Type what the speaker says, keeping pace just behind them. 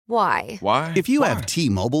Why? Why? If you have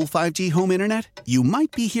T-Mobile 5G home internet, you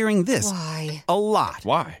might be hearing this Why? a lot.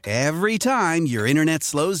 Why? Every time your internet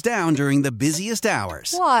slows down during the busiest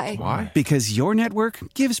hours. Why? Why? Because your network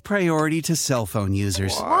gives priority to cell phone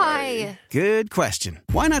users. Why? Good question.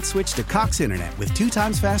 Why not switch to Cox Internet with 2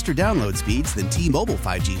 times faster download speeds than T-Mobile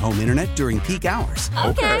 5G home internet during peak hours?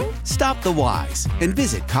 Okay. Stop the whys and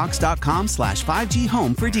visit cox.com/5G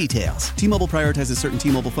home for details. T-Mobile prioritizes certain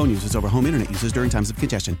T-Mobile phone users over home internet users during times of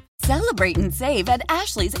congestion. Celebrate and save at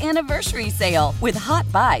Ashley's Anniversary Sale. With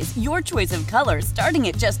Hot Buys, your choice of colors starting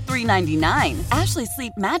at just $3.99. Ashley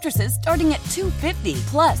Sleep mattresses starting at $2.50.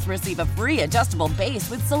 Plus, receive a free adjustable base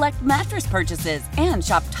with select mattress purchases. And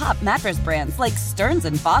shop top mattress brands like Stearns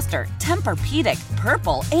 & Foster, Tempur-Pedic,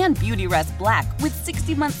 Purple, and Beautyrest Black with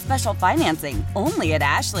 60-month special financing. Only at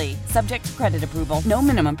Ashley. Subject to credit approval. No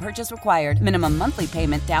minimum purchase required. Minimum monthly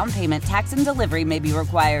payment, down payment, tax, and delivery may be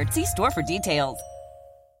required. See store for details.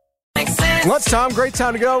 Lunchtime, great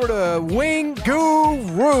time to go over to Wing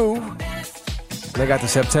Guru. They got the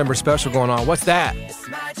September special going on. What's that?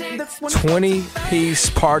 20-piece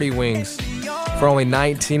party wings for only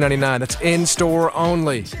 $19.99. That's in-store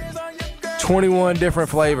only. 21 different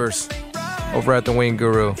flavors over at the Wing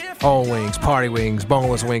Guru. Whole wings, party wings,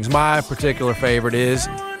 boneless wings. My particular favorite is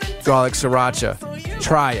garlic sriracha.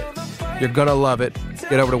 Try it. You're going to love it.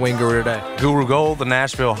 Get over to Wing Guru today. Guru Gold, the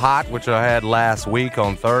Nashville Hot, which I had last week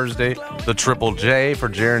on Thursday. The Triple J for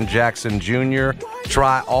Jaron Jackson Jr.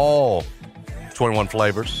 Try all 21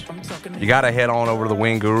 flavors. You got to head on over to the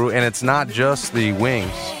Wing Guru. And it's not just the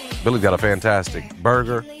wings. Billy's got a fantastic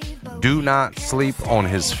burger. Do not sleep on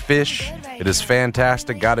his fish. It is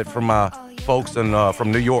fantastic. Got it from folks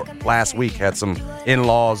from New York last week. Had some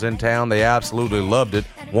in-laws in town. They absolutely loved it.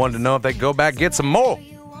 Wanted to know if they could go back and get some more.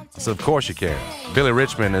 I said, of course you can. Billy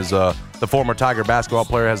Richmond is the former Tiger basketball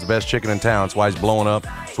player, has the best chicken in town. That's why he's blowing up.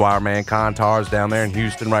 That's why our man Contar's down there in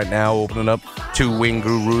Houston right now opening up 2 Wing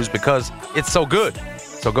Gurus because it's so good.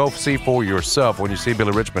 So go see for yourself. When you see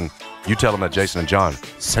Billy Richmond, you tell him that Jason and John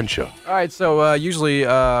sent you. All right, so usually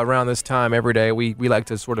around this time every day, we like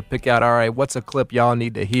to sort of pick out, all right, what's a clip y'all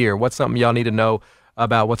need to hear? What's something y'all need to know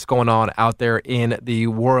about what's going on out there in the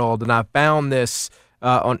world? And I found this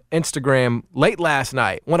on Instagram late last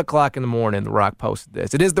night, 1 o'clock in the morning. The Rock posted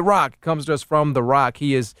this. It is The Rock. It comes to us from The Rock.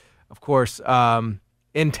 He is, of course,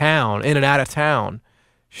 in town, in and out of town,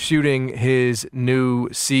 shooting his new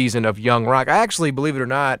season of Young Rock. I actually, believe it or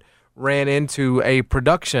not, ran into a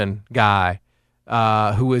production guy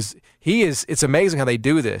it's amazing how they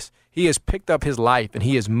do this. He has picked up his life and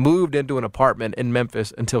he has moved into an apartment in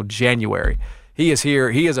Memphis until January. He is here.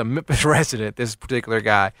 He is a Memphis resident, this particular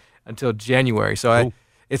guy, until January. So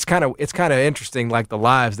it's kind of interesting, like the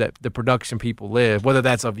lives that the production people live, whether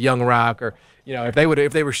that's of Young Rock or, you know,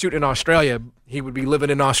 if they were shooting in Australia, he would be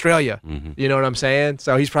living in Australia. Mm-hmm. You know what I'm saying?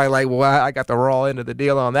 So he's probably like, well, I got the raw end of the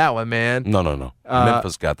deal on that one, man. No.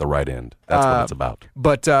 Memphis got the right end. That's what it's about.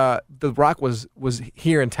 But The Rock was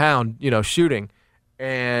here in town, you know, shooting,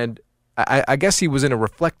 and I guess he was in a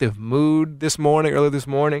reflective mood early this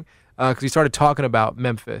morning. Because he started talking about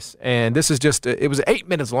Memphis, and this is it was 8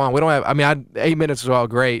 minutes long. 8 minutes was all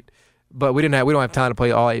great, but we don't have time to play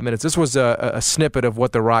all 8 minutes. This was a snippet of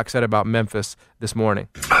what The Rock said about Memphis this morning.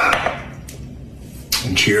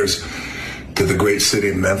 And cheers to the great city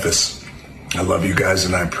of Memphis. I love you guys,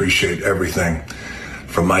 and I appreciate everything.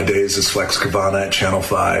 From my days as Flex Cavana at Channel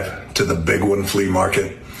 5 to the Big One Flea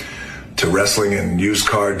Market to wrestling in used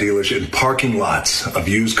car dealerships, in parking lots of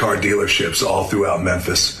used car dealerships all throughout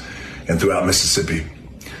Memphis and throughout Mississippi.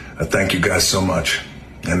 I thank you guys so much.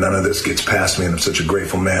 And none of this gets past me, and I'm such a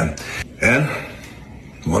grateful man. And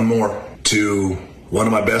one more to one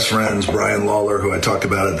of my best friends, Brian Lawler, who I talked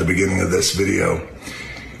about at the beginning of this video.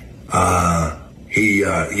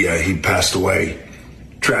 He passed away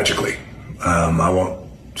tragically. I won't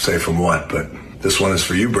say from what, but this one is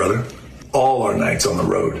for you, brother. All our nights on the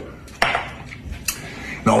road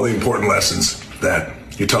and all the important lessons that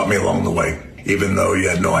you taught me along the way, even though you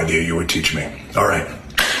had no idea you were teaching me. All right.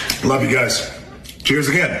 Love you guys. Cheers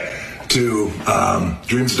again to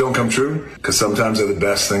dreams that don't come true, because sometimes they're the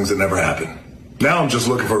best things that never happen. Now I'm just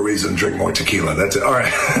looking for a reason to drink more tequila. That's it. All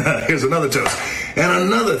right. Here's another toast. And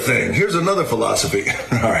another thing. Here's another philosophy.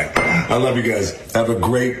 All right. I love you guys. Have a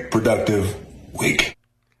great, productive week.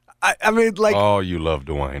 I mean, like... Oh, you love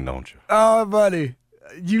Dwayne, don't you? Oh, buddy.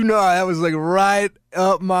 You know, that was like right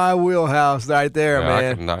up my wheelhouse right there,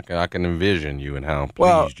 man. I can envision you and how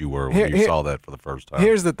pleased you were when you saw that for the first time.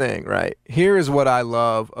 Here's the thing, right? Here is what I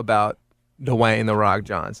love about Dwayne "The Rock"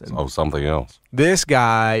 Johnson. Oh, something else. This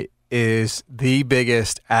guy is the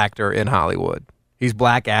biggest actor in Hollywood. He's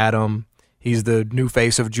Black Adam. He's the new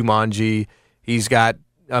face of Jumanji. He's got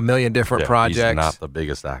a million different projects. He's not the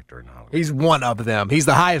biggest actor in Hollywood. He's one of them. He's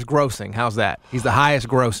the highest grossing. How's that? He's the highest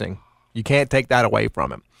grossing. You can't take that away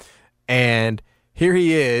from him. And here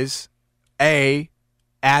he is, A,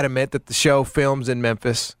 adamant that the show films in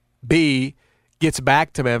Memphis, B, gets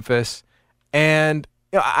back to Memphis. And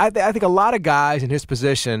I think a lot of guys in his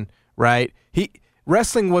position, right,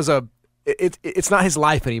 wrestling was it's not his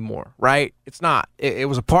life anymore, right? It's not. It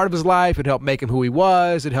was a part of his life. It helped make him who he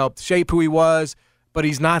was. It helped shape who he was. But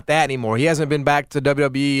he's not that anymore. He hasn't been back to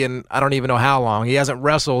WWE in I don't even know how long. He hasn't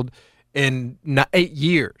wrestled in 8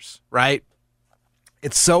 years, right?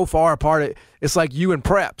 It's so far apart. It's like you and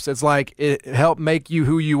preps. It's like it helped make you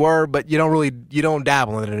who you were, but you don't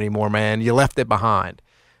dabble in it anymore, man. You left it behind.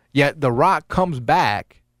 Yet The Rock comes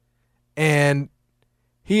back, and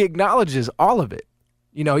he acknowledges all of it.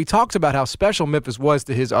 You know, he talks about how special Memphis was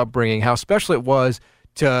to his upbringing, how special it was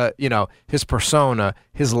to, his persona,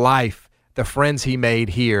 his life, the friends he made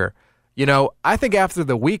here. You know, I think after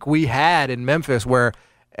the week we had in Memphis where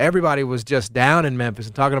everybody was just down in Memphis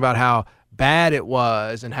and talking about how bad it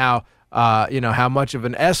was and how, how much of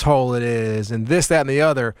an S-hole it is and this, that, and the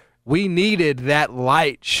other, we needed that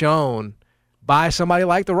light shown by somebody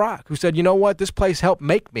like The Rock who said, you know what, this place helped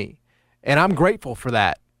make me, and I'm grateful for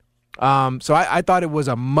that. So I thought it was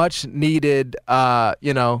a much-needed,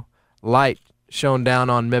 light shown down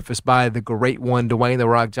on Memphis by the great one, Dwayne The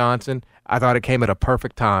Rock Johnson. I thought it came at a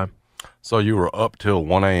perfect time. So you were up till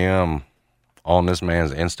 1 a.m. on this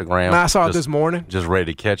man's Instagram? No, I saw it this morning. Just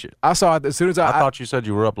ready to catch it? I saw it as soon as I thought you said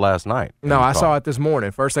you were up last night. No, I saw it this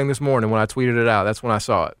morning. First thing this morning when I tweeted it out. That's when I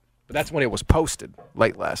saw it. But that's when it was posted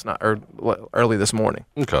late last night or early this morning.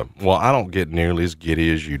 Okay. Well, I don't get nearly as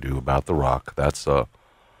giddy as you do about The Rock. That's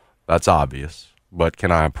obvious. But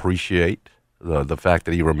can I appreciate the fact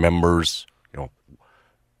that he remembers,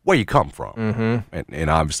 where you come from? Mm-hmm. And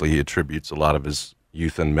obviously he attributes a lot of his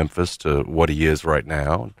youth in Memphis to what he is right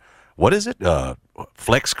now. What is it?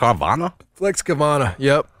 Flex Carvana? Flex Carvana,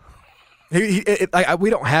 yep. We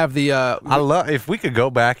don't have the... I love if we could go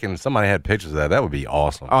back and somebody had pictures of that. That would be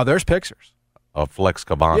awesome. Oh, there's pictures of Flex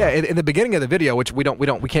Carvana. Yeah, in the beginning of the video, which we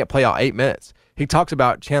can't play all 8 minutes. He talks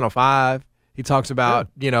about Channel 5. He talks about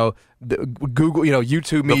the Google,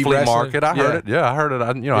 YouTube me the flea wrestling. market. I heard it. Yeah, I heard it.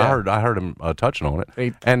 I heard him touching on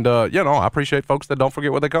it. And I appreciate folks that don't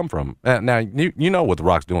forget where they come from. Now you know what The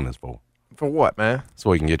Rock's doing this for. For what, man?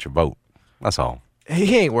 So he can get your vote. That's all.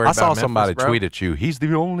 He ain't worried about I saw Memphis, somebody bro. tweet at you, he's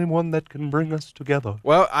the only one that can bring us together.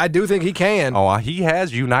 Well, I do think he can. Oh, he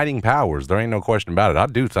has uniting powers. There ain't no question about it. I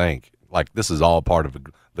do think, this is all part of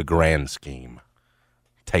the grand scheme.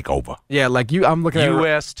 Takeover. Yeah, I'm looking at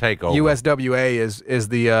U.S. takeover. USWA is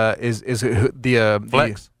the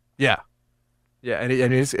Flex. Yeah, and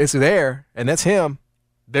it's there, and that's him.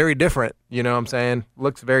 Very different. You know what I'm saying?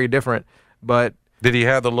 Looks very different, but. Did he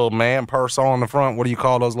have the little man purse on the front? What do you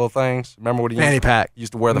call those little things? Remember what he fanny pack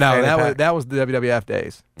used to wear? Fanny pack? that was the WWF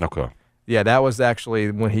days. Okay. Yeah, that was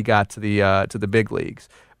actually when he got to the big leagues.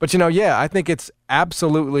 But I think it's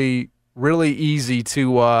absolutely really easy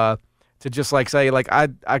to just say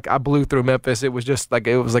I blew through Memphis. It was just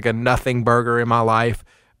it was like a nothing burger in my life.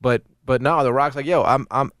 But no, The Rock's like, yo,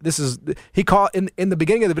 he called in the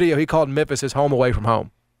beginning of the video, he called Memphis his home away from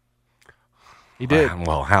home. He did.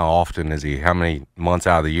 Well, how often is he? How many months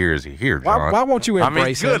out of the year is he here, John? Why won't you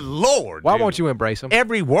embrace him? Good Lord. Why won't you embrace him?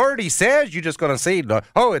 Every word he says, you're just going to see,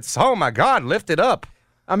 it's, oh, my God, lift it up.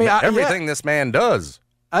 I mean, everything this man does.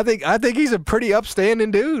 I think he's a pretty upstanding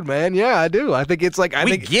dude, man. Yeah, I do. I think it's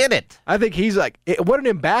we get it. I think he's what an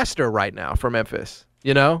ambassador right now for Memphis,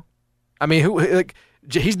 I mean,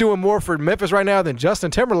 he's doing more for Memphis right now than Justin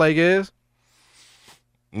Timberlake is.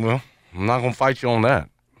 Well, I'm not going to fight you on that.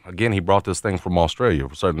 Again, he brought this thing from Australia.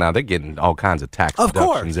 So now they're getting all kinds of tax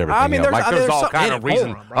deductions, everything I mean, else. There's all kind of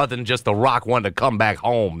reason other than just The Rock wanting to come back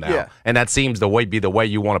home now. Yeah. And that seems to be the way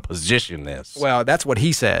you want to position this. Well, that's what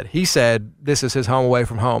he said. He said this is his home away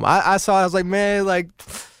from home. I was like, man,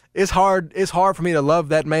 it's hard for me to love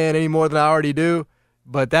that man any more than I already do.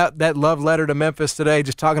 But that love letter to Memphis today,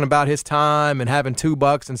 just talking about his time and having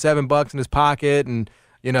 $2 and $7 in his pocket and,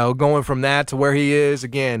 going from that to where he is,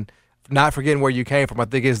 again, not forgetting where you came from, I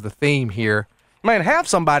think is the theme here. Man, have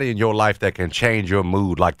somebody in your life that can change your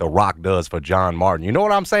mood like The Rock does for John Martin. You know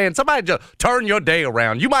what I'm saying? Somebody just turn your day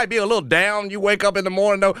around. You might be a little down. You wake up in the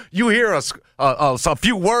morning, you hear a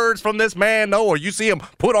few words from this man, or you see him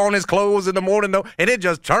put on his clothes in the morning, and it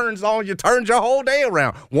just turns your whole day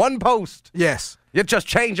around. One post. Yes. It just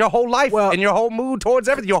changed your whole life and your whole mood towards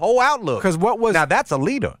everything, your whole outlook. Now that's a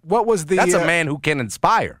leader. That's a man who can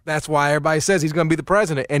inspire. That's why everybody says he's going to be the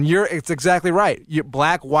president, and it's exactly right.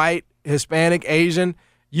 Black, white, Hispanic, Asian,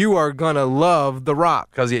 you are going to love The Rock.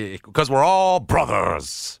 Because we're all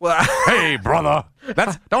brothers. Well, Hey, brother.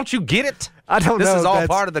 Don't you get it? I don't know. This is all That's-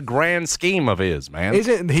 part of the grand scheme of his, man.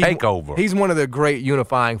 Isn't he? Takeover. He's one of the great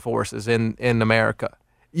unifying forces in America.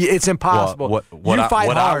 It's impossible. What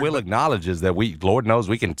I will acknowledge is that Lord knows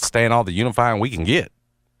we can stand all the unifying we can get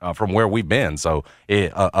from where we've been. So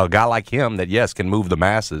a guy like him that, yes, can move the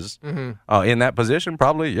masses in that position,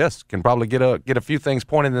 can probably get a few things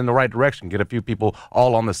pointed in the right direction, get a few people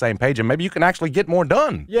all on the same page, and maybe you can actually get more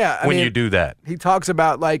done when you do that. He talks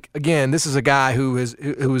about, like, again, this is a guy who's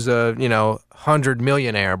a 100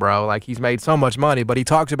 millionaire, bro. Like, he's made so much money, but he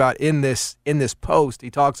talks about in this post, he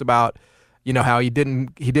talks about how he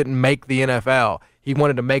didn't make the NFL. He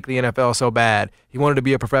wanted to make the NFL so bad. He wanted to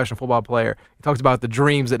be a professional football player. He talks about the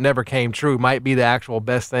dreams that never came true might be the actual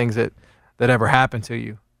best things that ever happened to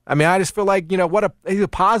you. I mean, I just feel like, he's a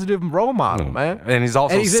positive role model, man. And he's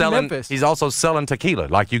also he's selling. in Memphis. He's also selling tequila.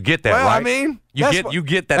 Like, you get that, Well, right? I mean, you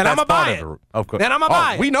get that. and that's I'ma buy part it. of course. And I'ma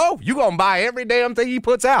buy it. We know you gonna buy every damn thing he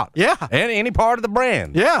puts out. Yeah. And any part of the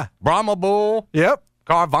brand. Yeah. Brahma Bull. Yep.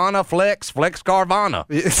 Carvana Flex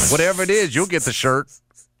Carvana. Whatever it is, you'll get the shirt.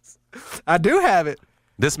 I do have it.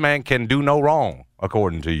 This man can do no wrong,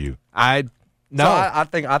 according to you. No. So I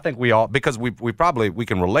think we all, because we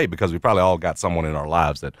can relate, because we probably all got someone in our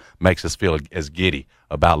lives that makes us feel as giddy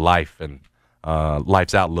about life and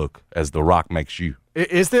life's outlook as The Rock makes you.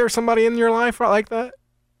 Is there somebody in your life like that?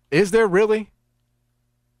 Is there really?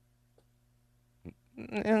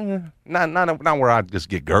 Not where I just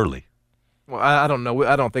get girly. Well, I don't know.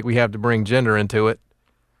 I don't think we have to bring gender into it.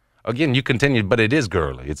 Again, you continue, but it is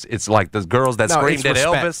girly. It's like the girls that screamed at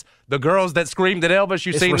respect. Elvis. The girls that screamed at Elvis,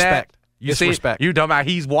 you It's seen respect. that? You It's see, respect. you talking about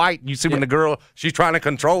he's white. You see when the girl, she's trying to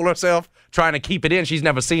control herself, trying to keep it in. She's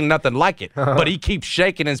never seen nothing like it. But he keeps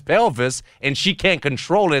shaking his pelvis, and she can't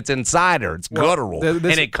control it. It's inside her. It's guttural, and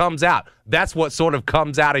it comes out. That's what sort of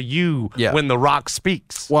comes out of you when The Rock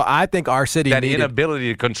speaks. Well, I think our city that needed,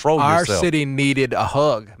 inability to control our yourself. city needed a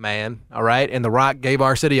hug, man. All right, and The Rock gave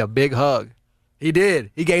our city a big hug. He did.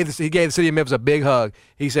 He gave the city of Memphis a big hug.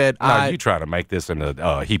 He said, No, you try to make this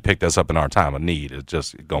into he picked us up in our time of need. It's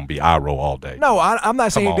just going to be eye roll all day. No, I'm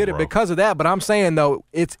not saying Come he did on, it bro. because of that, but I'm saying, though,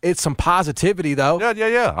 it's some positivity, though.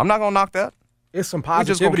 Yeah. I'm not going to knock that. It's some We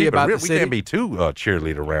just gonna positivity keep it about real. the We city. can't be too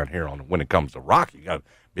cheerleader around here when it comes to Rock. You got to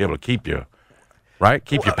be able to keep your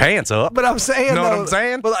pants up. But I'm saying, You know what though, I'm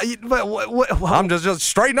saying? But what, I'm just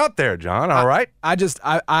straighten up there, John. All right.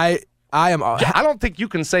 I am. I don't think you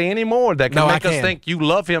can say any more that can No, I make us can. think you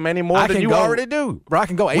love him any more I than can you go- already do. Bro, I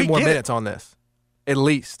can go 8 We more get it. minutes on this, at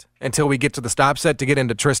least, until we get to the stop set to get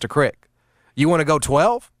into Trista Crick. You want to go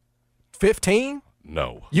 12? 15?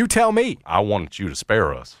 No, You tell me. I want you to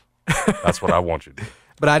spare us. That's what I want you to do.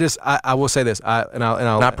 But I will say this. I'll And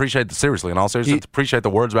I appreciate seriously, in all seriousness, appreciate the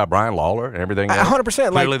words about Brian Lawler and everything. 100%,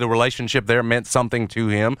 like- Clearly, the relationship there meant something to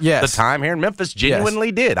him. Yes. The time here in Memphis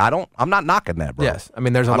genuinely did. I'm not knocking that, bro. Yes. I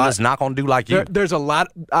mean, there's a I'm lot. just not gonna do like you. There's a lot.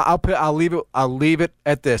 I'll leave it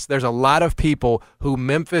at this. There's a lot of people who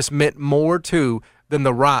Memphis meant more to than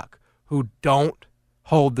The Rock, who don't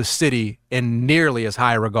hold the city in nearly as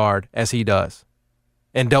high regard as he does,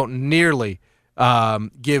 and don't nearly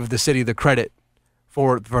give the city the credit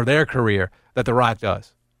for their career that The Rock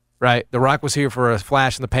does. Right? The Rock was here for a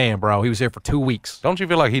flash in the pan, bro. He was here for 2 weeks. Don't you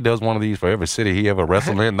feel like he does one of these for every city he ever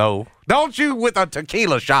wrestled in? No. Don't you, with a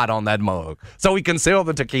tequila shot on that mug, so he can sell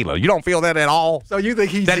the tequila? You don't feel that at all? So you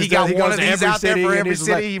think he got one goes of to these every out there city for and every he's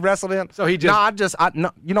city like- he wrestled in? So he just-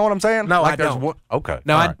 no, you know what I'm saying? No, like I there's don't. one- okay.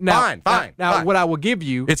 Now, all right. Fine. Now, what I will give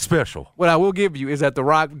you, It's special. what I will give you is that The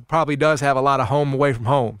Rock probably does have a lot of home away from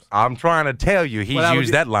homes. I'm trying to tell you, he's What I would used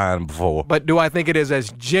do- that line before. But do I think it is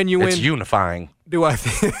as genuine? It's unifying. Do I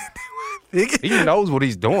think? He knows what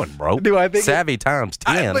he's doing, bro. Do I think savvy times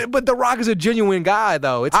 10? but The Rock is a genuine guy,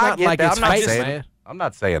 though. It's I not get like that. it's I'm not fake, saying- man. I'm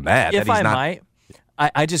not saying that. If that he's I not, might,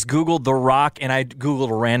 I just Googled The Rock and I Googled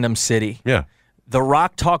a random city. Yeah. The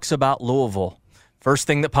Rock talks about Louisville. First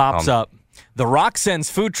thing that pops up. The Rock sends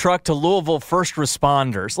food truck to Louisville first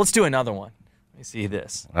responders. Let's do another one. Let me see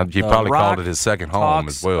this. He The probably Rock called it his second home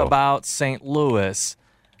talks as well. about St. Louis.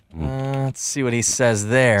 Let's see what he says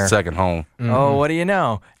there. Second home. Oh, what do you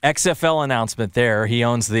know? XFL announcement there. He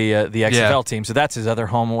owns the XFL team, so that's his other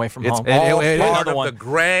home away from home. All it- part another of one. the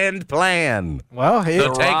grand plan. Well, The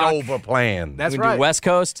takeover plan. That's We can do right. West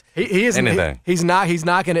Coast. He isn't. Anything. He's not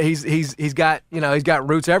gonna. He's got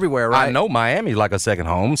roots everywhere, right? I know Miami's like a second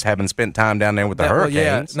home, having spent time down there with the Well,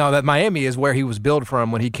 Hurricanes. yeah. No, that Miami is where he was billed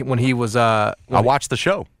from when he was. I watched the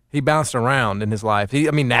show. He bounced around in his life.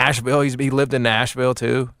 Nashville. He lived in Nashville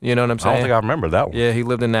too. You know what I'm I saying? don't think I remember that one. Yeah, he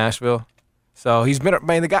lived in Nashville. So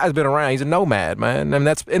the guy's been around. He's a nomad, man, and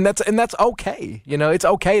that's okay. You know, it's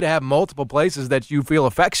okay to have multiple places that you feel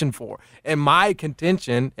affection for. And my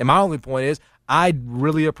contention, and my only point is, I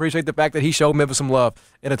really appreciate the fact that he showed Memphis some love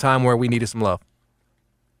in a time where we needed some love.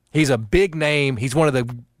 He's a big name. He's one of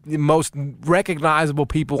the most recognizable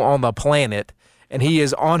people on the planet, and he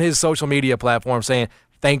is on his social media platform saying,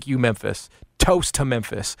 "Thank you, Memphis. Toast to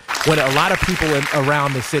Memphis." When a lot of people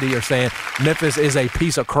around the city are saying Memphis is a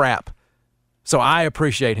piece of crap. So I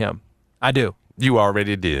appreciate him. I do. You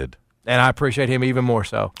already did. And I appreciate him even more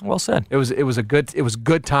so. Well said. It was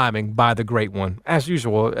good timing by the great one, as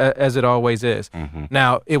usual, as it always is. Mm-hmm.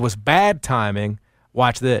 Now, it was bad timing,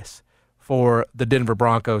 watch this, for the Denver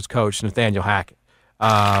Broncos coach, Nathaniel Hackett.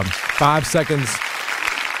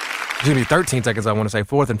 13 seconds, I want to say,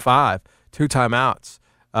 4th and 5, 2 timeouts.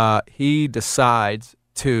 He decides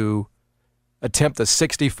to attempt a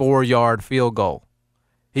 64-yard field goal.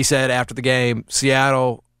 He said after the game,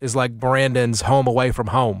 Seattle is like Brandon's home away from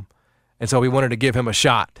home. And so we wanted to give him a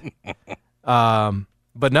shot.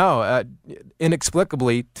 But no,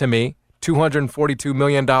 inexplicably to me, $242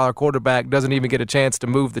 million quarterback doesn't even get a chance to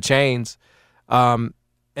move the chains. And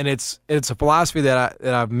it's a philosophy that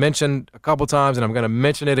I've mentioned a couple times, and I'm going to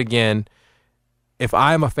mention it again. If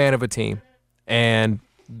I am a fan of a team and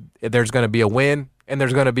there's going to be a win and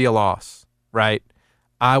there's going to be a loss, right?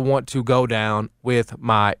 I want to go down with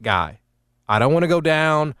my guy. I don't want to go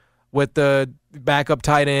down with the backup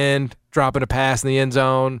tight end dropping a pass in the end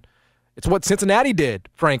zone. It's what Cincinnati did,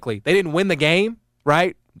 frankly. They didn't win the game,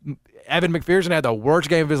 right? Evan McPherson had the worst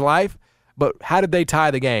game of his life, but how did they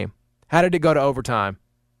tie the game? How did it go to overtime?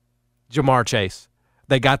 Ja'Marr Chase.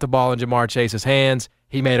 They got the ball in Ja'Marr Chase's hands.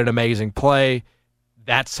 He made an amazing play.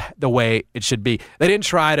 That's the way it should be. They didn't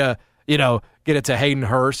try to, get it to Hayden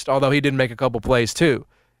Hurst, although he did make a couple plays too.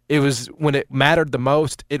 It was when it mattered the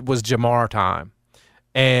most, it was Ja'Marr time.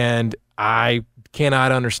 And I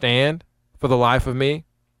cannot understand for the life of me.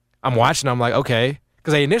 I'm watching, I'm like, okay,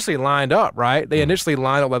 because they initially lined up, right? They initially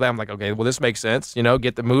lined up like that. I'm like, okay, well, this makes sense.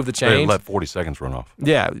 Move the chains. They let 40 seconds run off.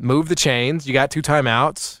 Yeah, move the chains. You got 2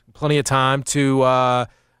 timeouts, plenty of time to, A,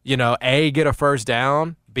 get a first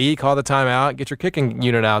down, B, call the timeout, get your kicking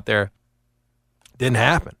unit out there. Didn't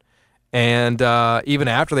happen. And even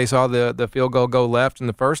after they saw the field goal go left in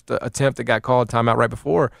the first attempt that got called timeout right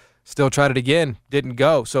before, still tried it again, didn't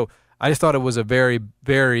go. So I just thought it was a very,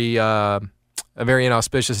 very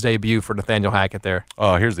inauspicious debut for Nathaniel Hackett there.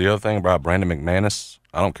 Here's the other thing about Brandon McManus.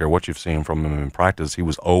 I don't care what you've seen from him in practice. He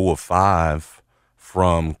was 0 of 5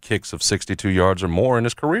 from kicks of 62 yards or more in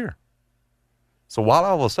his career. So while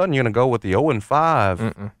all of a sudden you're going to go with the 0 and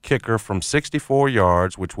 5 kicker from 64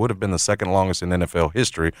 yards, which would have been the second longest in NFL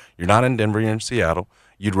history, you're not in Denver, you're in Seattle.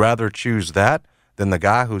 You'd rather choose that than the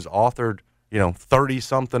guy who's authored,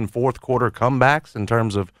 30-something fourth quarter comebacks in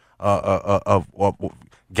terms of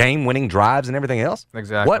game-winning drives and everything else?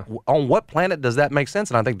 Exactly. On what planet does that make sense?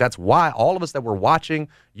 And I think that's why all of us that were watching,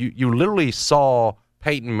 you literally saw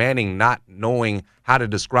Peyton Manning not knowing how to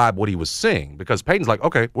describe what he was seeing, because Peyton's like,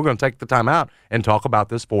 okay, we're going to take the time out and talk about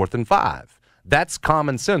this 4th and 5. That's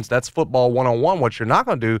common sense. That's football 101. What you're not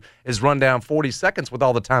going to do is run down 40 seconds with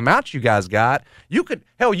all the timeouts you guys got. You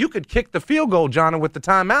could kick the field goal, Johnny, with the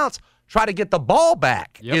timeouts. Try to get the ball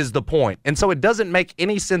back is the point. And so it doesn't make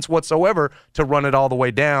any sense whatsoever to run it all the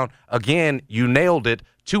way down. Again, you nailed it.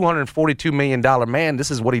 $242 million man,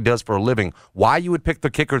 this is what he does for a living. Why you would pick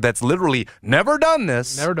the kicker that's literally never done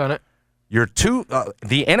this. Never done it. You're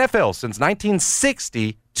the NFL since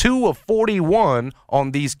 1960, 2 of 41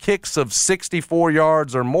 on these kicks of 64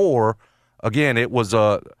 yards or more. Again, it was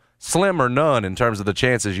slim or none in terms of the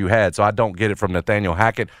chances you had. So I don't get it from Nathaniel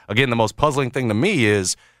Hackett. Again, the most puzzling thing to me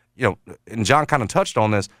is, and John kind of touched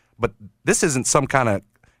on this, but this isn't some kind of,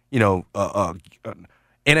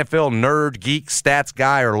 NFL nerd, geek, stats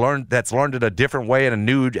guy that's learned it a different way in a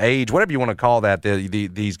new age, whatever you want to call that,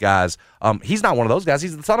 these guys. He's not one of those guys.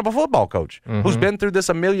 He's the son of a football coach who's been through this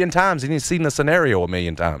a million times, and he's seen the scenario a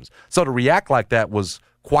million times. So to react like that was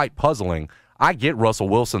quite puzzling. I get Russell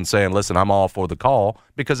Wilson saying, listen, I'm all for the call,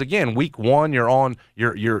 because, again, week 1,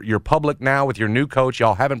 you're public now with your new coach.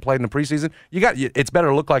 Y'all haven't played in the preseason. It's better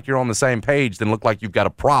to look like you're on the same page than look like you've got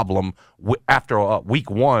a problem after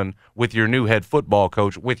week 1 with your new head football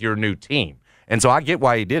coach, with your new team. And so I get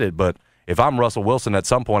why he did it, but if I'm Russell Wilson at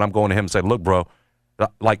some point, I'm going to him and saying, look, bro,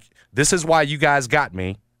 this is why you guys got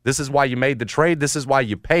me. This is why you made the trade. This is why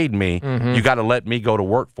you paid me. Mm-hmm. You got to let me go to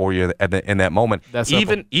work for you in that moment. That's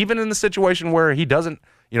even in the situation where he doesn't,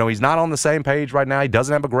 he's not on the same page right now. He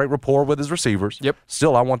doesn't have a great rapport with his receivers. Yep.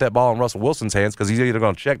 Still, I want that ball in Russell Wilson's hands because he's either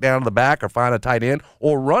going to check down to the back or find a tight end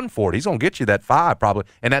or run for it. He's going to get you that 5 probably,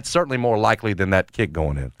 and that's certainly more likely than that kick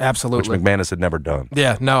going in. Absolutely. Which McManus had never done.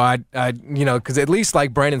 Yeah, no, because at least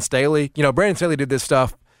like Brandon Staley, Brandon Staley did this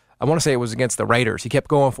stuff. I want to say it was against the Raiders. He kept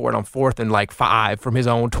going for it on 4th and 5 from his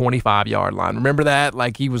own 25-yard line. Remember that?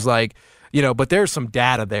 Like he was like, but there's some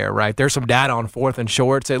data there, right? There's some data on 4th and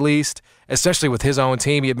shorts at least, especially with his own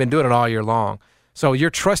team. He had been doing it all year long. So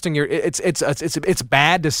you're trusting it's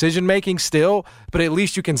bad decision making still, but at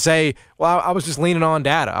least you can say, well, I was just leaning on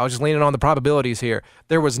data. I was just leaning on the probabilities here.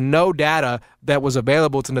 There was no data that was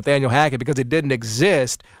available to Nathaniel Hackett because it didn't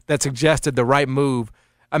exist that suggested the right move.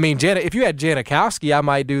 I mean, if you had Janikowski, I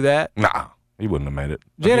might do that. Nah, he wouldn't have made it.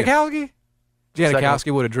 Janikowski?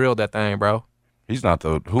 Janikowski would have drilled that thing, bro. He's not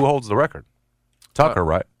who holds the record? Tucker,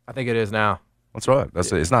 right? I think it is now. That's right.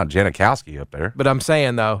 It's not Janikowski up there. But I'm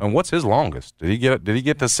saying, though. And what's his longest? Did he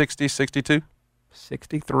get to 60, 62?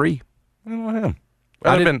 63. I don't know him.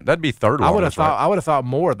 That'd be third longest. I would have thought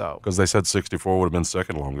more, though. Because they said 64 would have been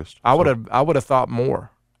second longest. I would have thought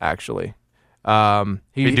more, actually.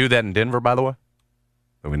 He'd do that in Denver, by the way?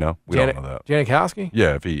 Do we know? We don't know that. Janikowski?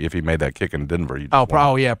 Yeah, if he made that kick in Denver.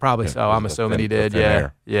 Probably so. I'm assuming he did.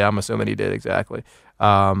 Yeah, I'm assuming he did, exactly.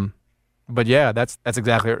 But yeah, that's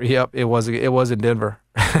exactly. Yep, it was in Denver.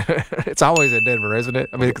 It's always in Denver, isn't it?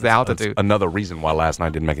 I mean, because the altitude. That's another reason why last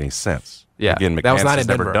night didn't make any sense. Yeah, again, that was not has in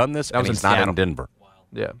Denver. Never done this, and he's not in Denver.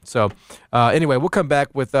 Yeah. So anyway, we'll come back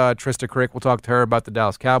with Trista Crick. We'll talk to her about the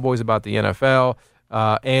Dallas Cowboys, about the NFL.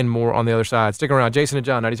 And more on the other side. Stick around. Jason and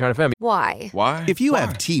John, 99 FM. Why? If you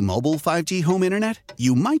have T-Mobile 5G home internet,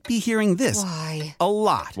 you might be hearing this a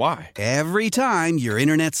lot. Why? Every time your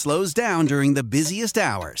internet slows down during the busiest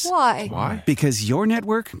hours. Why? Because your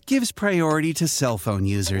network gives priority to cell phone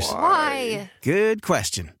users. Why? Good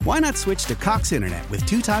question. Why not switch to Cox Internet with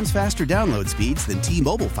 2 times faster download speeds than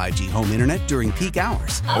T-Mobile 5G home internet during peak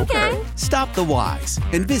hours? Okay. Stop the whys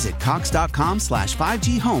and visit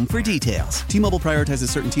cox.com/5G home for details. T-Mobile prioritizes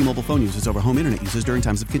certain T-Mobile phone users over home internet users during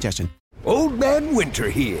times of congestion. Old Man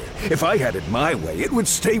Winter here. If I had it my way, it would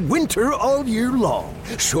stay winter all year long.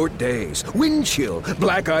 Short days, wind chill,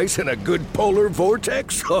 black ice, and a good polar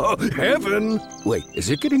vortex. Oh, heaven. Wait,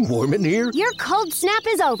 is it getting warm in here? Your cold snap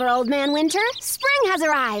is over, Old Man Winter. Spring has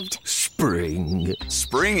arrived. Spring.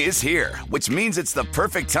 Spring is here, which means it's the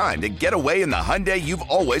perfect time to get away in the Hyundai you've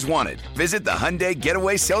always wanted. Visit the Hyundai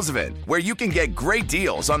Getaway Sales Event, where you can get great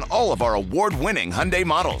deals on all of our award-winning Hyundai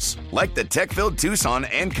models, like the tech-filled Tucson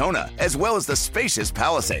and Kona, as well as the spacious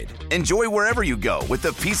Palisade. Enjoy wherever you go with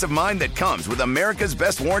the peace of mind that comes with America's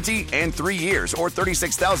best warranty and 3 years or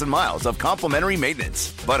 36,000 miles of complimentary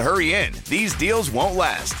maintenance. But hurry in, these deals won't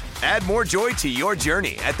last. Add more joy to your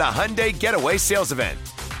journey at the Hyundai Getaway Sales Event.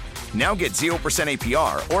 Now get 0%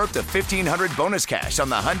 APR or up to $1,500 bonus cash on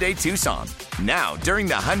the Hyundai Tucson. Now, during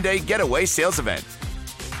the Hyundai Getaway Sales Event.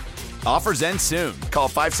 Offers end soon. Call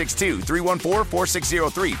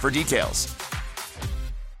 562-314-4603 for details.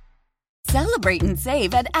 Celebrate and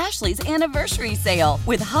save at Ashley's Anniversary Sale.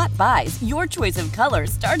 With Hot Buys, your choice of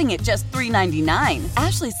colors starting at just $3.99.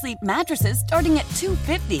 Ashley Sleep mattresses starting at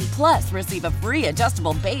 $2.50. Plus, receive a free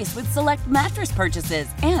adjustable base with select mattress purchases.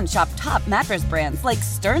 And shop top mattress brands like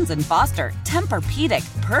Stearns & Foster,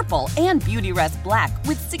 Tempur-Pedic, Purple, and Beautyrest Black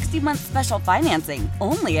with 60-month special financing.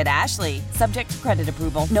 Only at Ashley. Subject to credit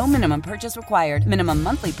approval. No minimum purchase required. Minimum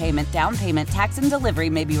monthly payment, down payment, tax, and delivery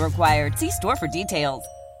may be required. See store for details.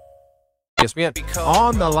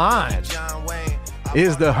 On the line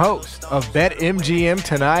is the host of BetMGM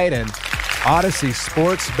Tonight and Odyssey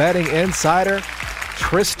Sports Betting Insider,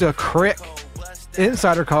 Trista Crick.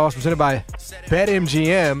 Insider calls presented by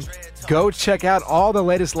BetMGM. Go check out all the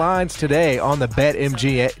latest lines today on the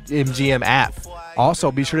BetMGM app.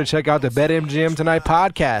 Also, be sure to check out the BetMGM Tonight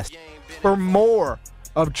podcast. For more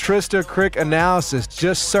of Trista Crick analysis,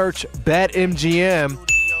 just search BetMGM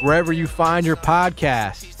wherever you find your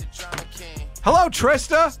podcast. Hello,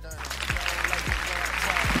 Trista.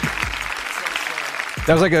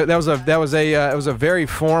 That was a very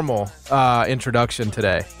formal introduction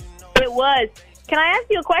today. It was. Can I ask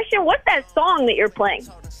you a question? What's that song that you're playing?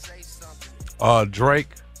 Drake.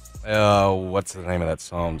 What's the name of that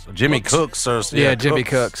song? Jimmy Cooks. Jimmy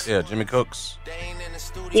Cooks. Yeah, Jimmy Cooks.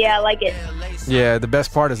 Yeah, I like it. Yeah, the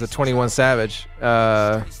best part is the 21 Savage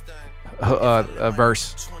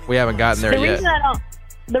verse. We haven't gotten there yet.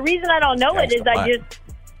 The reason I don't know it is I just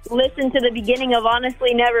listened to the beginning of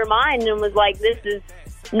Honestly Nevermind and was like, this is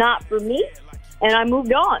not for me. and I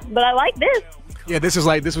moved on. But I like this. Yeah, this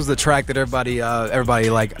was the track that everybody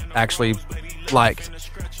like actually liked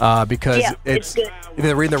because it's good.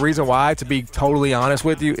 The reason why, to be totally honest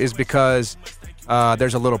with you, is because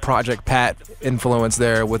there's a little Project Pat influence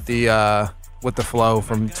there with the flow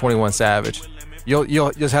from 21 Savage.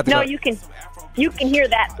 You'll just have to. No, you can hear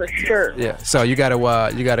that for sure. Yeah, so you gotta go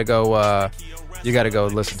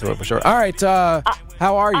listen to it for sure. All right,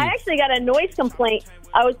 how are you? I actually got a noise complaint.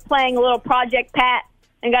 I was playing a little Project Pat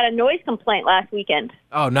and got a noise complaint last weekend.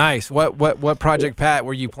 Oh, nice. What Project Pat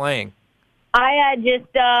were you playing? I just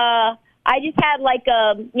had like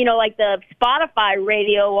like the Spotify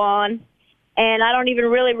radio on, and I don't even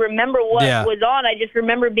really remember what was on. I just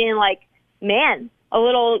remember being like, man, a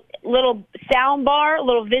little sound bar, a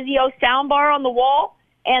little Vizio sound bar on the wall,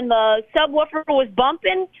 and the subwoofer was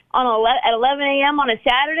bumping at 11 a.m. on a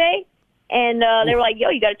Saturday. And they were like, yo,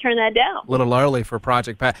 you got to turn that down. A little early for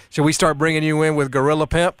Project Pat. Should we start bringing you in with Gorilla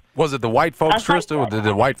Pimp? Was it the white folks, Trista? Or did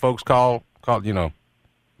the white folks call, You know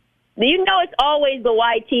it's always the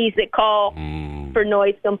YTs that call for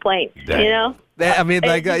noise complaints, Damn. you know? I mean,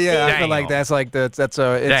 like, I feel like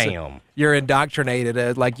Damn. You're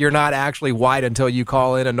indoctrinated. Like, you're not actually white until you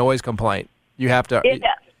call in a noise complaint. You have to. Yeah.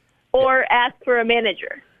 Or ask for a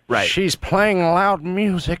manager. Right. She's playing loud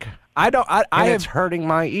music. It's hurting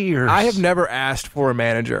my ears. I have never asked for a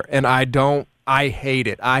manager, and I hate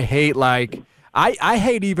it. I hate I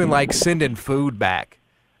hate even like sending food back.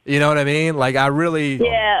 You know what I mean? Like I really.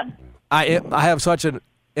 Yeah. I have such an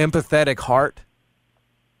empathetic heart.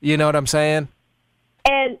 You know what I'm saying?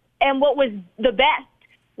 And what was the best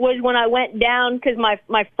was when I went down, because my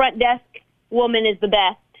front desk woman is the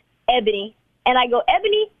best, Ebony, and I go,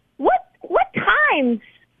 Ebony, what times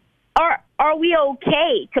are we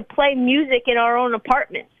okay to play music in our own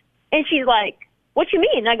apartments? And she's like, what you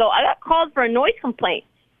mean? And I go, I got called for a noise complaint.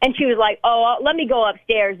 And she was like, let me go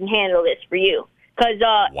upstairs and handle this for you. Because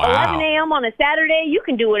 11 a.m. on a Saturday, you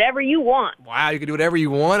can do whatever you want. Wow, you can do whatever you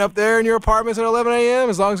want up there in your apartments at 11 a.m.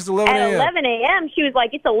 as long as it's 11 a.m. At 11 a.m., she was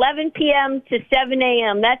like, it's 11 p.m. to 7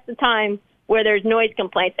 a.m. That's the time where there's noise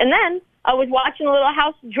complaints. And then I was watching a little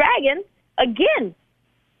House of Dragon again.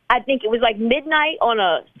 I think it was like midnight on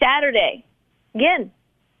a Saturday. Again,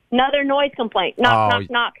 another noise complaint. Knock,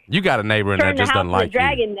 knock. You got a neighbor in there just doesn't like you. Turn the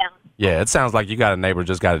House of the Dragon down. Yeah, it sounds like you got a neighbor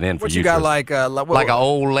just got it in for What you. you got like like an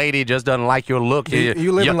old lady just doesn't like your look.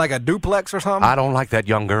 You live in like a duplex or something? I don't like that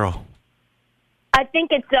young girl. I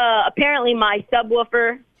think it's apparently my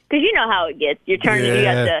subwoofer, because you know how it gets. You're turning, you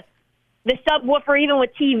got the subwoofer, even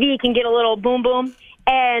with TV, can get a little boom boom.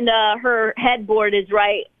 And her headboard is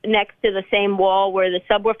right next to the same wall where the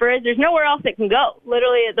subwoofer is. There's nowhere else it can go.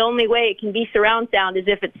 Literally, the only way it can be surround sound is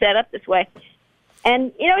if it's set up this way.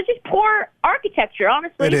 And, it's just poor architecture,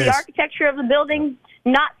 honestly. The architecture of the building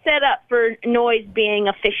not set up for noise being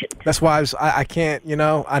efficient. That's why I can't,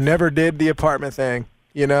 I never did the apartment thing,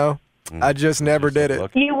 I just never did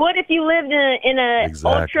it. You would if you lived in a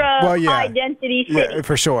ultra high density city. Yeah,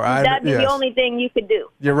 for sure. That'd be the only thing you could do.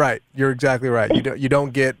 You're right. You're exactly right. You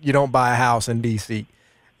don't buy a house in D.C.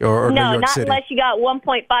 or New York City. No, not unless you got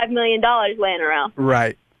 $1.5 million laying around.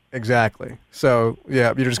 Right. Exactly. So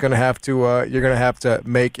yeah, you're just gonna have to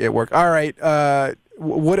make it work. All right.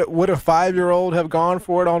 Would a 5-year-old have gone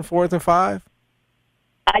for it on 4th and 5?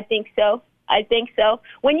 I think so.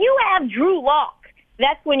 When you have Drew Lock,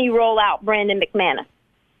 that's when you roll out Brandon McManus.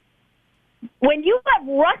 When you have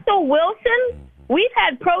Russell Wilson, we've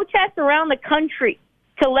had protests around the country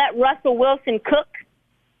to let Russell Wilson cook,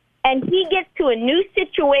 and he gets to a new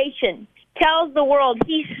situation, tells the world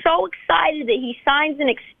he's so excited that he signs an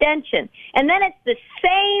extension, and then it's the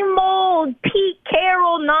same old Pete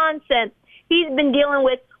Carroll nonsense he's been dealing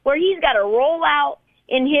with, where he's got to roll out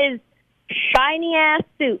in his shiny-ass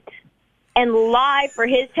suit and lie for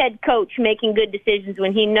his head coach making good decisions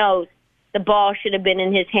when he knows the ball should have been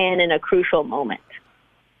in his hand in a crucial moment.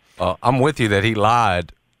 I'm with you that he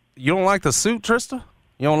lied. You don't like the suit, Trista?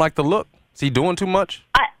 You don't like the look? Is he doing too much?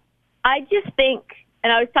 I just think,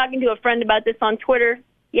 and I was talking to a friend about this on Twitter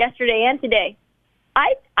yesterday and today,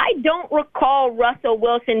 I don't recall Russell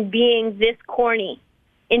Wilson being this corny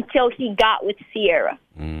until he got with Sierra.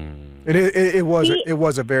 It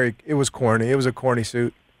was corny. It was a corny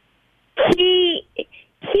suit.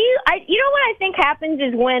 You know what I think happens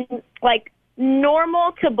is when, like,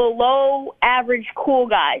 normal to below average cool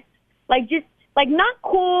guys, like, just, like, not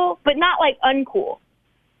cool, but not, like, uncool,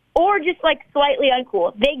 or just, like, slightly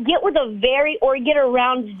uncool, they get with get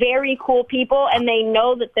around very cool people, and they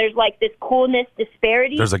know that there's, like, this coolness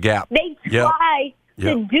disparity. There's a gap. They try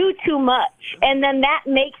to do too much, and then that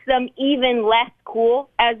makes them even less cool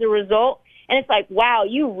as a result. And it's like, wow,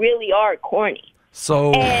 you really are corny.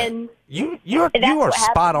 So And you that's are what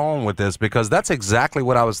spot happened. on with this, because that's exactly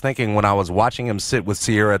what I was thinking when I was watching him sit with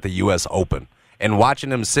Sierra at the U.S. Open and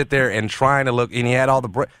watching him sit there and trying to look, and he had all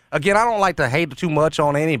the again, I don't like to hate too much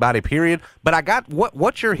on anybody, period, but I got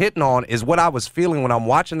what you're hitting on is what I was feeling when I'm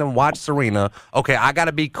watching them watch Serena. Okay, I got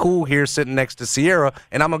to be cool here sitting next to Sierra,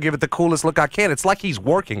 and I'm going to give it the coolest look I can. It's like he's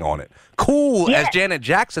working on it. Cool, as Janet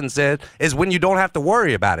Jackson said, is when you don't have to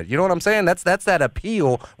worry about it. You know what I'm saying? That's that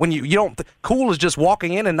appeal when you don't. Cool is just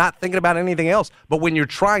walking in and not thinking about anything else. But when you're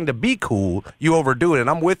trying to be cool, you overdo it. And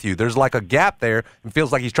I'm with you. There's like a gap there, and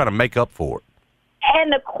feels like he's trying to make up for it.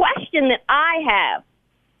 And the question that I have,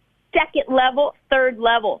 second level, third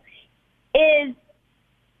level, is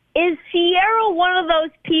Sierra one of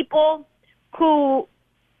those people who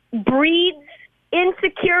breeds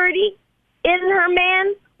insecurity in her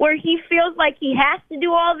man, where he feels like he has to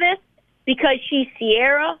do all this because she's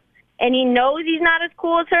Sierra and he knows he's not as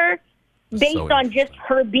cool as her based on just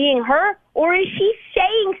her being her? Or is she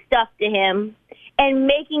saying stuff to him and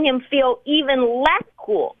making him feel even less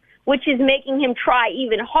cool, which is making him try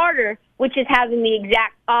even harder, which is having the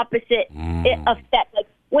exact opposite effect? Like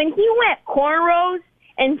when he went cornrows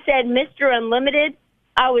and said Mr. Unlimited,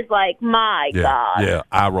 I was like, my God. Yeah,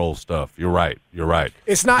 eye roll stuff. You're right.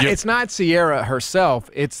 It's not Sierra herself.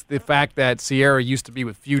 It's the fact that Sierra used to be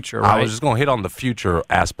with Future, right? I was just going to hit on the Future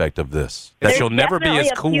aspect of this. That you'll never be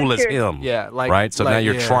as cool as him. Yeah, right? So now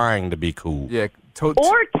you're trying to be cool. Yeah.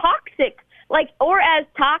 Or toxic. Or as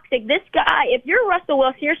toxic. This guy, if you're Russell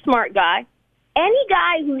Wilson, you're a smart guy. Any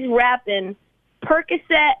guy who's rapping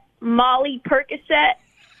Percocet, Molly Percocet,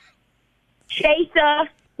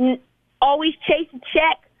 always chase a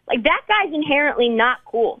check, like that guy's inherently not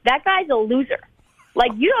cool. That guy's a loser.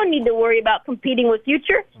 Like, you don't need to worry about competing with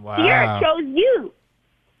Future. Wow. Sierra chose you.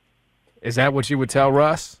 Is that what you would tell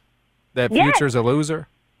Russ? That Future's a loser?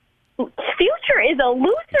 Future is a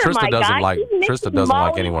loser, Trista my doesn't guy.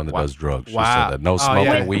 like anyone that does drugs. She said that. No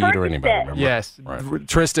smoking weed or anybody. Remember? Yes. Right.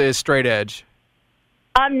 Trista is straight edge.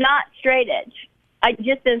 I'm not straight edge. I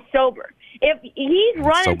just am sober. If he's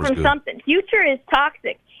running from something, Future is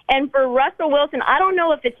toxic. And for Russell Wilson, I don't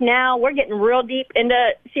know if it's now, we're getting real deep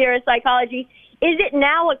into Sierra's psychology. Is it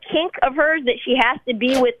now a kink of hers that she has to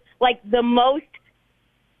be with, like, the most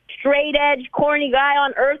straight-edge, corny guy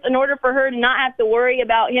on earth in order for her to not have to worry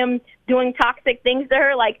about him doing toxic things to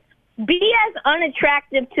her? Like, be as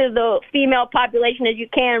unattractive to the female population as you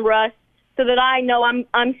can, Russ, so that I know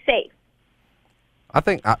I'm safe. I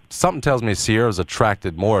think something tells me Sierra's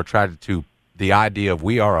more attracted to the idea of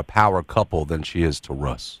we are a power couple than she is to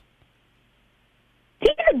Russ. He's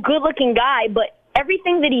a good-looking guy, but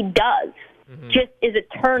everything that he does just is a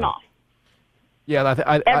turnoff.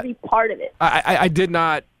 Yeah, every part of it. I did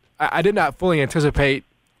not fully anticipate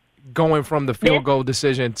going from the field goal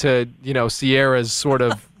decision to Sierra's sort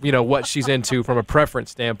of what she's into from a preference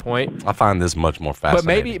standpoint. I find this much more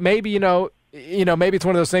fascinating. But maybe maybe it's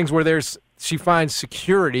one of those things where she finds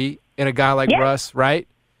security in a guy like Russ, right?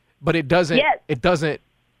 But it doesn't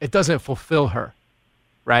fulfill her,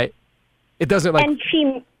 right? It doesn't like.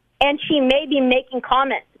 And she may be making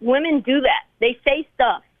comments. Women do that. They say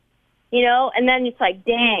stuff, and then it's like,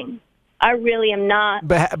 dang, I really am not.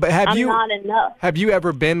 But I'm not enough. Have you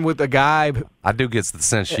ever been with a guy? I do get the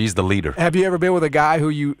sense she's the leader. Have you ever been with a guy who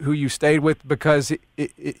you stayed with because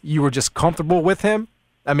you were just comfortable with him?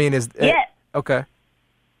 I mean, yes. Okay.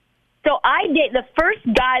 So the first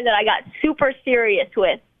guy that I got super serious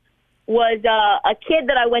with was a kid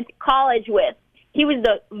that I went to college with. He was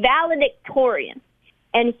the valedictorian,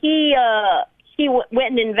 and he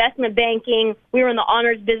went into investment banking. We were in the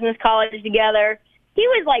honors business college together. He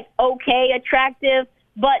was like okay, attractive,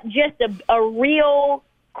 but just a real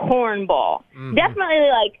cornball. Mm-hmm. Definitely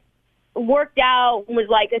like worked out, was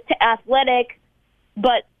like athletic,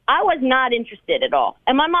 but I was not interested at all.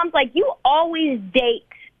 And my mom's like, you always date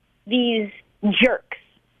these jerks.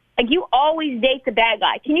 Like, you always date the bad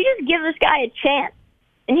guy. Can you just give this guy a chance?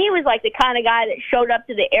 And he was like the kind of guy that showed up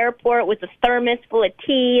to the airport with a thermos full of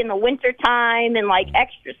tea in the wintertime and like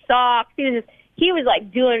extra socks. He was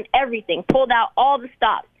like doing everything, pulled out all the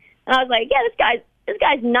stops. And I was like, yeah, this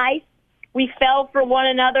guy's nice. We fell for one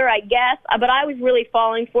another, I guess, but I was really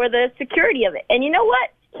falling for the security of it. And you know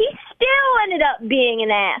what? He still ended up being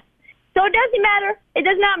an ass. So it doesn't matter. It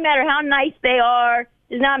does not matter how nice they are.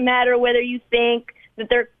 It does not matter whether you think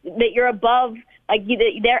that you're above, like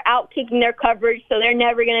they're out kicking their coverage, so they're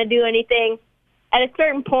never going to do anything. At a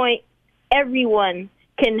certain point, everyone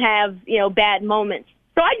can have bad moments.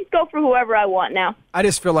 So I just go for whoever I want now. I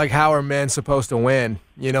just feel like how are men supposed to win?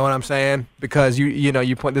 You know what I'm saying? Because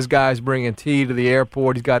you put this guy's bringing tea to the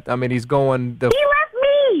airport. He's going. He left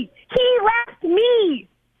me.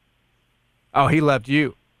 Oh, he left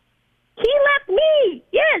you. He left me.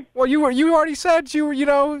 Yes. Well, you already said you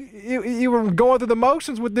were going through the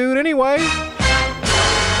motions with dude anyway.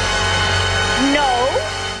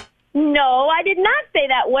 No, I did not say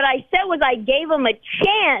that. What I said was I gave him a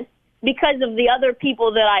chance because of the other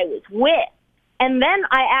people that I was with. And then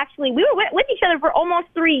we were with each other for almost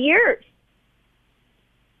 3 years.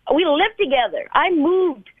 We lived together. I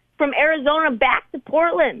moved from Arizona back to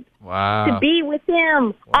Portland to be with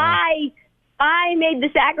him. Wow. I made the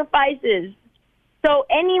sacrifices. So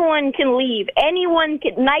anyone can leave.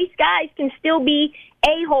 Nice guys can still be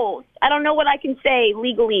a-holes. I don't know what I can say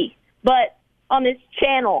legally, but on this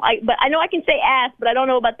channel. But I know I can say ass, but I don't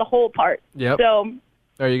know about the whole part. Yep. So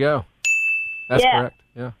there you go. That's correct.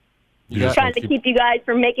 Yeah. Just trying to keep you guys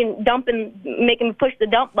from making me push the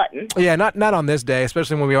dump button. Yeah, not on this day,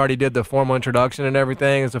 especially when we already did the formal introduction and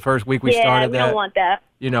everything. It's the first week we started that. Yeah, we don't want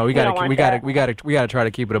that. We got to try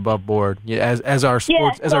to keep it above board. Yeah, as our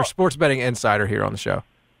sports betting insider here on the show.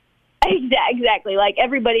 Exactly. Like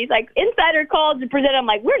everybody's like insider calls to present. I'm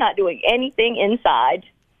like, we're not doing anything inside.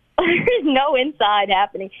 There's no inside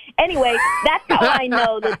happening. Anyway, that's how I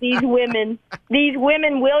know that these women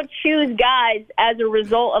will choose guys as a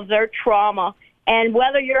result of their trauma. And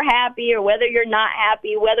whether you're happy or whether you're not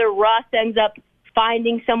happy, whether Russ ends up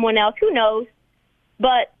finding someone else, who knows?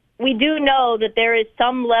 But we do know that there is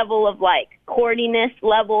some level of like corniness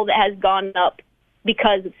level that has gone up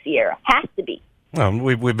because of Ciara. Has to be.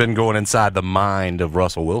 We've been going inside the mind of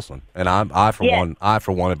Russell Wilson, and I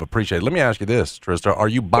for one have appreciated it. Let me ask you this, Trista: are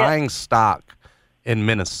you buying stock in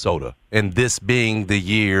Minnesota, and this being the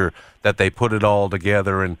year that they put it all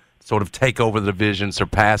together and sort of take over the division,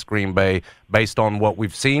 surpass Green Bay, based on what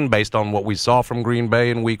we've seen, based on what we saw from Green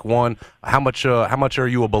Bay in Week 1? How much are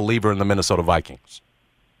you a believer in the Minnesota Vikings?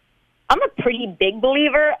 I'm a pretty big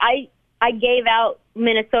believer. I gave out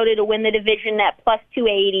Minnesota to win the division at plus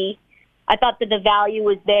 280. I thought that the value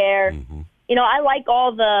was there. Mm-hmm. You know, I like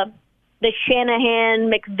all the Shanahan,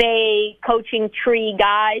 McVay coaching tree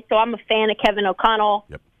guys, so I'm a fan of Kevin O'Connell.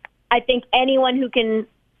 Yep. I think anyone who can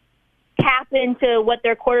tap into what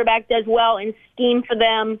their quarterback does well and scheme for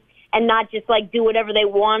them and not just, like, do whatever they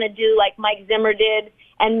want to do like Mike Zimmer did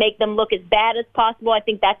and make them look as bad as possible, I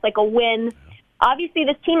think that's like a win. Obviously,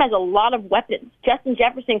 this team has a lot of weapons. Justin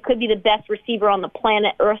Jefferson could be the best receiver on the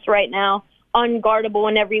planet Earth right now, unguardable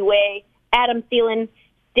in every way. Adam Thielen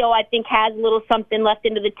still, I think, has a little something left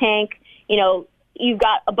into the tank. You know, you've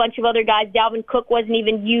got a bunch of other guys. Dalvin Cook wasn't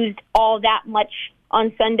even used all that much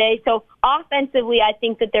on Sunday. So offensively, I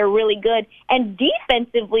think that they're really good. And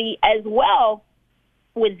defensively as well,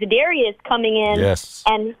 with Za'Darius coming in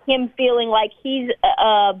and him feeling like he's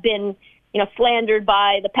been, slandered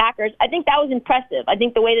by the Packers, I think that was impressive. I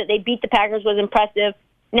think the way that they beat the Packers was impressive.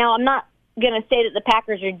 Now, I'm not going to say that the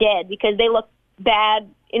Packers are dead because they looked bad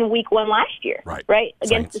in Week 1 last year, right?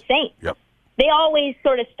 Against the Saints. Yep. They always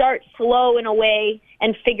sort of start slow in a way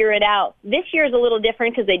and figure it out. This year is a little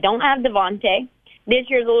different because they don't have Devontae. This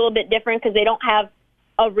year is a little bit different because they don't have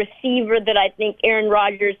a receiver that I think Aaron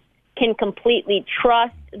Rodgers can completely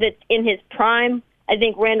trust that's in his prime. I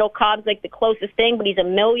think Randall Cobb's like the closest thing, but he's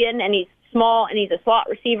 $1 million and he's small and he's a slot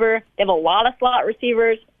receiver. They have a lot of slot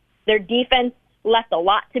receivers. Their defense left a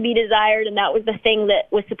lot to be desired, and that was the thing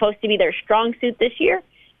that was supposed to be their strong suit this year.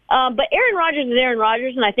 But Aaron Rodgers is Aaron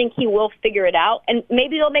Rodgers, and I think he will figure it out. And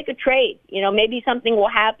maybe they'll make a trade. Maybe something will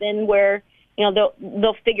happen where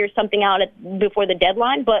they'll figure something out before the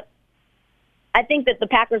deadline. But I think that the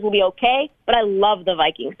Packers will be okay. But I love the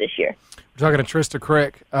Vikings this year. We're talking to Trista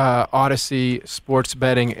Crick, Odyssey Sports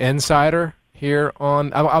Betting Insider here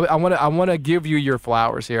on. I want to give you your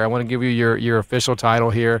flowers here. I want to give you your official title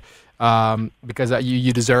here because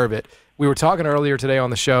you deserve it. We were talking earlier today on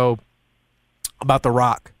the show about The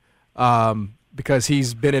Rock. Because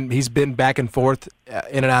he's been back and forth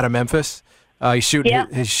in and out of Memphis. He's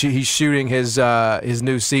shooting his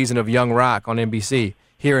new season of Young Rock on NBC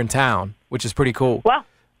here in town, which is pretty cool.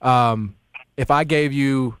 Wow. If I gave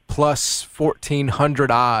you plus 1,400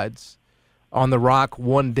 odds on The Rock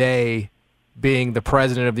one day being the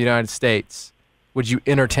president of the United States, would you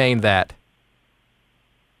entertain that?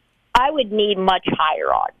 I would need much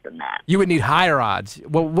higher odds than that. You would need higher odds.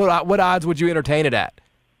 What odds would you entertain it at?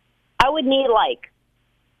 I would need like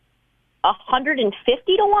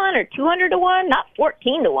 150 to 1 or 200 to 1, not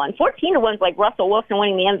 14 to 1. 14 to 1 is like Russell Wilson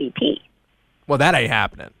winning the MVP. Well, that ain't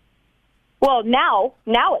happening. Well, now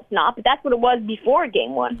it's not, but that's what it was before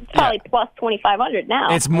Game 1. It's probably plus 2,500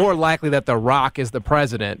 now. It's more likely that The Rock is the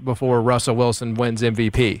president before Russell Wilson wins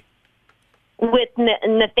MVP. With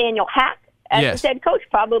Nathaniel Hack as his head coach,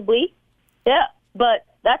 probably. Yeah, but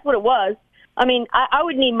that's what it was. I mean, I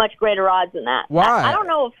would need much greater odds than that. Why? I don't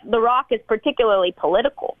know if The Rock is particularly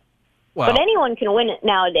political, Well, but anyone can win it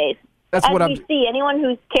nowadays. That's As what we see, anyone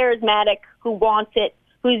who's charismatic, who wants it,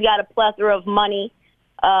 who's got a plethora of money,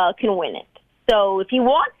 can win it. So if he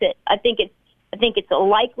wants it, I think it's a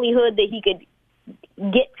likelihood that he could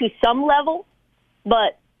get to some level,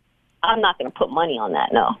 but I'm not going to put money on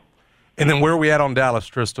that, no. And then where are we at on Dallas,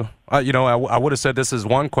 Trista? I would have said this is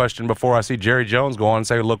one question before I see Jerry Jones go on and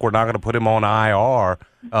say, look, we're not going to put him on IR.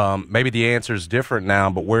 Maybe the answer is different now,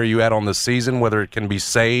 but where are you at on the season, whether it can be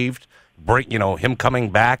saved, him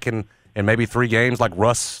coming back and maybe 3 games like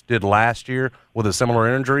Russ did last year with a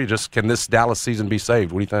similar injury? Just can this Dallas season be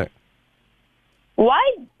saved? What do you think?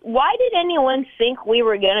 Why did anyone think we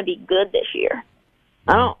were going to be good this year?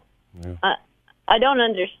 I don't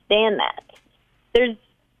understand that. There's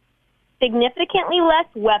significantly less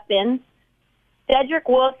weapons. Cedric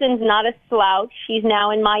Wilson's not a slouch. He's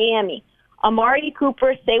now in Miami. Amari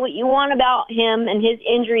Cooper, say what you want about him and his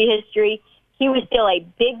injury history. He was still a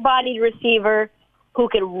big-bodied receiver who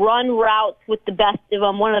could run routes with the best of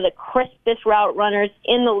them, one of the crispest route runners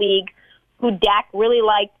in the league, who Dak really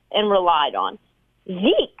liked and relied on.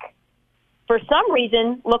 Zeke, for some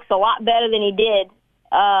reason, looks a lot better than he did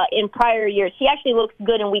in prior years. He actually looks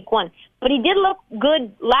good in week 1. But he did look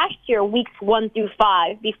good last year, weeks 1 through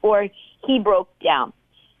 5, before he broke down.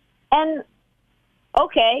 And,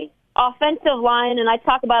 okay, offensive line, and I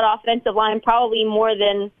talk about offensive line probably more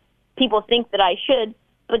than people think that I should,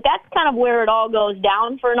 but that's kind of where it all goes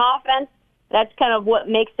down for an offense. That's kind of what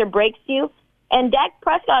makes or breaks you. And Dak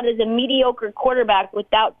Prescott is a mediocre quarterback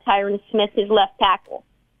without Tyron Smith, his left tackle.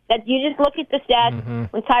 That you just look at the stats. Mm-hmm.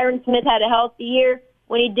 When Tyron Smith had a healthy year,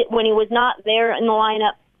 when he was not there in the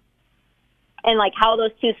lineup, and like how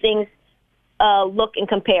those two things look and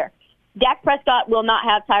compare. Dak Prescott will not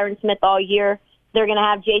have Tyron Smith all year. They're going to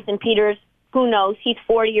have Jason Peters. Who knows? He's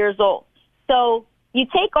 40 years old. So you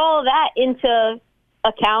take all of that into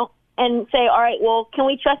account and say, all right, well, can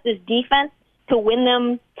we trust this defense to win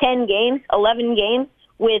them 10 games, 11 games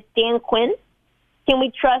with Dan Quinn? Can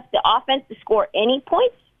we trust the offense to score any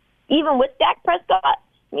points, even with Dak Prescott?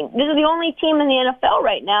 I mean, this is the only team in the NFL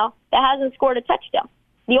right now that hasn't scored a touchdown.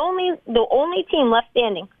 The only team left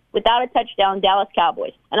standing without a touchdown, Dallas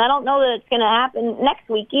Cowboys. And I don't know that it's going to happen next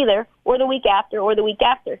week either, or the week after, or the week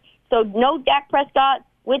after. So no Dak Prescott.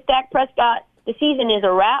 With Dak Prescott, the season is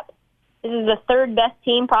a wrap. This is the 3rd best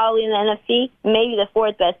team probably in the NFC, maybe the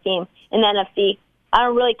 4th best team in the NFC. I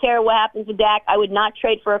don't really care what happens with Dak. I would not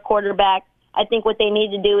trade for a quarterback. I think what they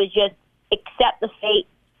need to do is just accept the fate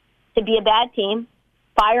to be a bad team,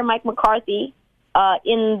 fire Mike McCarthy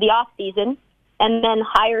in the offseason, and then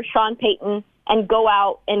hire Sean Payton and go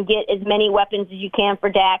out and get as many weapons as you can for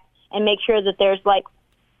Dak and make sure that there's, like,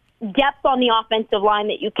 depth on the offensive line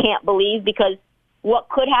that you can't believe, because what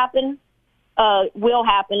could happen will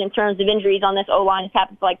happen in terms of injuries on this O-line. It's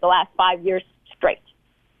happened for, like, the last 5 years straight.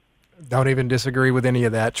 Don't even disagree with any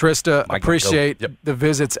of that. Trista, appreciate the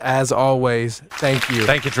visits as always. Thank you.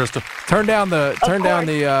 Thank you, Trista. Turn down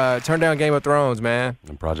Game of Thrones, man.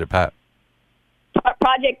 And Project Pat.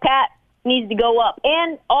 Project Pat needs to go up.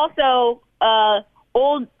 And also,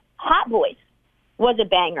 old Hot Boys was a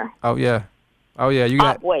banger. Oh yeah. You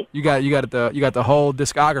got the whole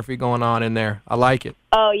discography going on in there. I like it.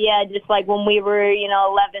 Oh yeah, just like when we were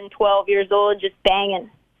 11, 12 years old, just banging.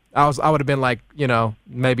 I would have been like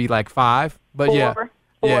maybe like 5, but four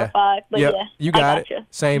or 5. But yep. yeah, You got it. gotcha.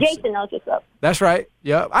 Same. Jason knows what's up. That's right.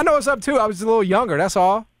 Yep. I know what's up too. I was a little younger. That's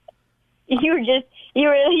all. You were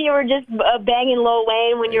just banging Lil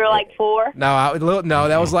Wayne when you were like 4. No,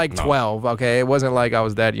 that was like 12. Okay, it wasn't like I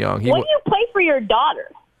was that young. What do you play for your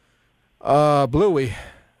daughter? Bluey.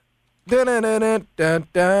 We play.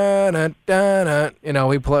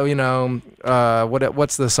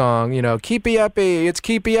 What's the song? Keepy uppy. It's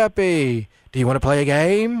keepy uppy. Do you want to play a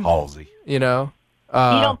game? Halsey. You don't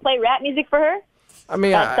play rap music for her? I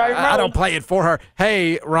mean, I don't play it for her.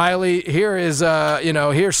 Hey, Riley, here is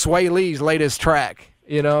here's Sway Lee's latest track.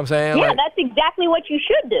 You know what I'm saying? Yeah, that's exactly what you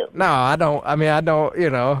should do. No, I don't. I mean, I don't.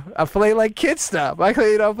 I play like kid stuff. I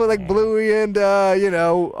play like Bluey and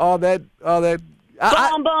all that.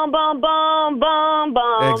 Bum bum bum bum bum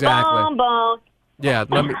bum. Exactly. Bum, bum. Yeah,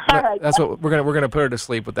 that's what we're gonna put her to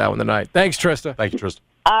sleep with that one tonight. Thanks, Trista. Thank you, Trista.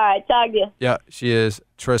 All right, talk to you. Yeah, she is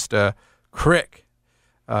Trista Crick.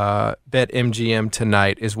 BetMGM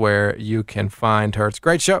tonight is where you can find her. It's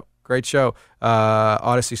a great show.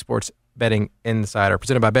 Odyssey Sports Betting Insider,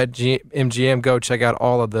 presented by BetMGM. Go check out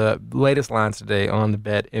all of the latest lines today on the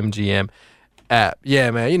BetMGM app.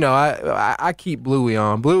 Yeah, man. I keep Bluey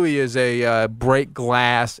on. Bluey is a break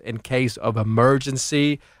glass in case of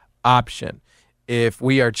emergency option. If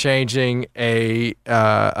we are changing a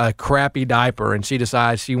crappy diaper and she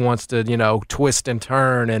decides she wants to, twist and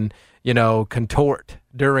turn and, contort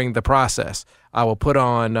during the process, I will put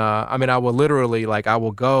on, I will literally, I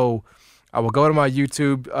will go to my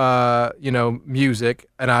YouTube, music,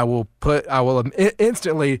 and I will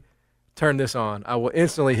instantly turn this on. I will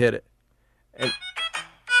instantly hit it.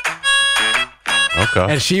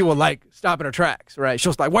 Okay. And she will stop in her tracks, right?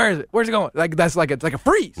 She'll where is it? Where's it going? It's like a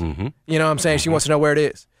freeze. Mm-hmm. You know what I'm saying? She wants to know where it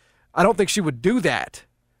is. I don't think she would do that,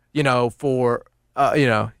 for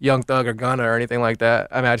Young Thug or Gunna or anything like that.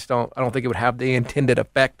 I don't think it would have the intended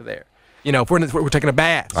effect there. If we're taking a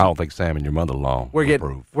bath. I don't think Sam and your mother-in-law we're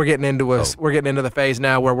getting into the phase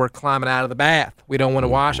now where we're climbing out of the bath. We don't want to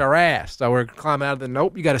wash our ass, so we're climbing out of the.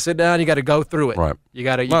 Nope, you got to sit down. You got to go through it. Right. You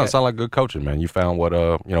got to. It sounds like good coaching, man. You found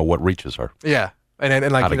what reaches her. Yeah. And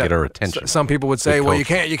how to get her attention. Some people would say, well, you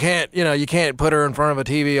can't put her in front of a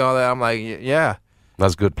TV, all that. I'm like, yeah.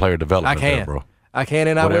 That's good player development there, bro. I can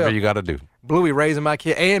and I will. Whatever you got to do. Bluey raising my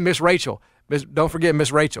kid. And Miss Rachel. Don't forget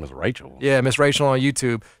Miss Rachel. Miss Rachel. Yeah, Miss Rachel on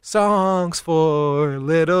YouTube. Songs for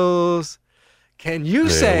Littles. Can you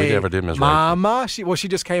say, we never did Miss Mama? She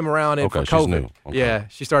just came around for COVID. She's new. Okay. Yeah,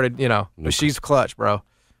 she started, but she's clutch, bro.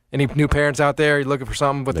 Any new parents out there, you're looking for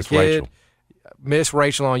something with the kid? Rachel. Miss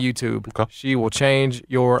Rachel on YouTube. Okay. She will change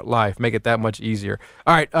your life, make it that much easier.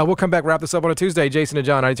 All right, we'll come back, wrap this up on a Tuesday. Jason and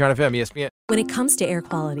John, 90 FM, ESPN. When it comes to air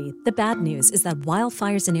quality, the bad news is that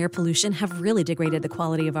wildfires and air pollution have really degraded the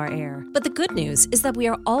quality of our air. But the good news is that we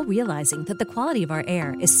are all realizing that the quality of our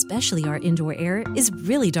air, especially our indoor air, is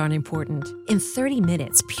really darn important. In 30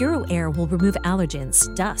 minutes, Puro Air will remove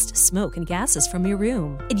allergens, dust, smoke, and gases from your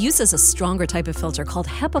room. It uses a stronger type of filter called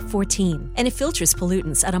HEPA 14, and it filters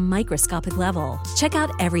pollutants at a microscopic level. Check out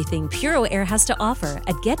everything Puro Air has to offer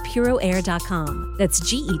at getpuroair.com. That's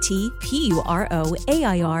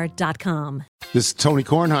GetPuroAir.com. This is Tony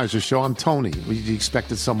Kornheiser's show. I'm Tony. You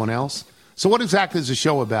expected someone else? So what exactly is the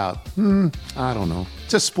show about? I don't know.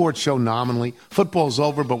 It's a sports show nominally. Football's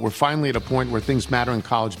over, but we're finally at a point where things matter in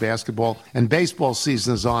college basketball, and baseball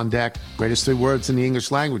season is on deck. Greatest 3 words in the English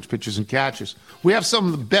language, pitchers and catchers. We have some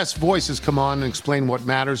of the best voices come on and explain what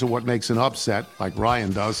matters or what makes an upset, like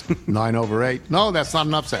Ryan does, 9/8. No, that's not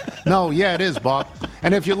an upset. No, yeah, it is, Bob.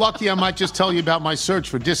 And if you're lucky, I might just tell you about my search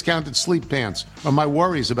for discounted sleep pants or my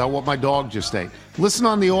worries about what my dog just ate. Listen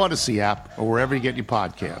on the Odyssey app or wherever you get your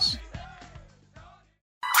podcasts.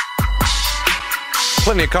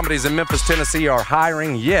 Plenty of companies in Memphis, Tennessee are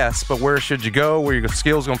hiring, yes, but where should you go? Where your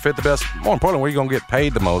skills going to fit the best? More importantly, where are you going to get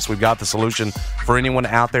paid the most? We've got the solution for anyone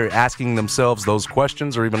out there asking themselves those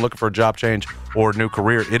questions or even looking for a job change or a new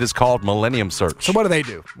career. It is called Millennium Search. So what do they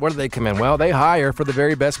do? Where do they come in? Well, they hire for the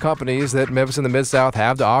very best companies that Memphis and the Mid-South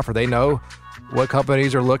have to offer. They know what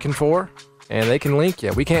companies are looking for, and they can link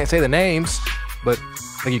you. We can't say the names, but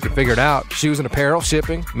I think you can figure it out. Shoes and apparel,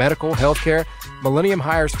 shipping, medical, healthcare. Millennium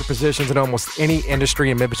hires for positions in almost any industry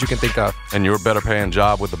in Memphis you can think of. And your better paying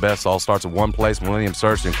job with the best all starts at one place. Millennium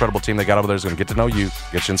Search, the incredible team they got over there is going to get to know you,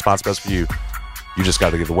 get you in spots best for you. You just got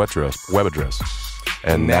to get the web address.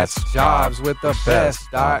 And that's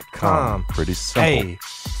jobswiththebest.com. Pretty simple. Hey,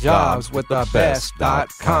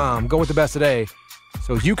 jobswiththebest.com. Go with the best today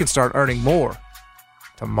so you can start earning more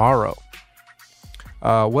tomorrow.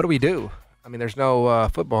 What do we do? I mean, there's no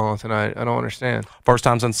football on tonight. I don't understand. First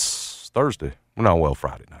time since Thursday. No,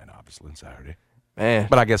 Friday night, obviously, and Saturday. Man.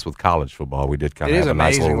 But I guess with college football, we did kind of have a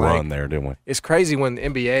nice little run there, didn't we? It's crazy when the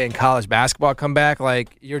NBA and college basketball come back.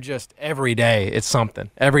 You're just every day, it's something.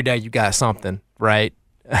 Every day you got something, right?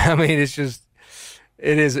 I mean, it's just,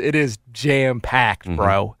 it is jam-packed,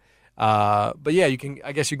 bro. But yeah,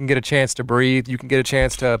 I guess you can get a chance to breathe. You can get a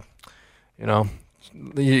chance to,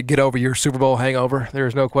 you get over your Super Bowl hangover.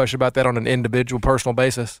 There's no question about that on an individual, personal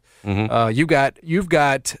basis. You've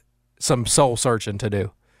got some soul searching to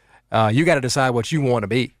do. You got to decide what you want to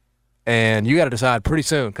be, and you got to decide pretty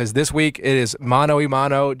soon because this week it is mano a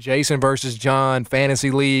mano, Jason versus John, fantasy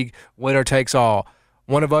league, winner takes all.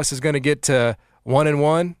 One of us is going to get to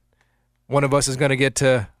 1-1. One of us is going to get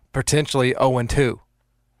to potentially 0-2.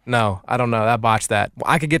 No, I don't know. I botched that.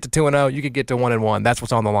 I could get to 2-0. You could get to 1-1. That's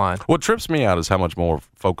what's on the line. What trips me out is how much more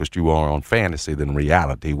focused you are on fantasy than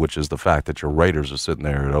reality, which is the fact that your Raiders are sitting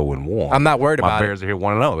there at 0-1. I'm not worried about it. My Bears are here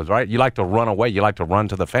 1-0, right? You like to run away. You like to run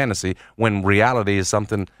to the fantasy when reality is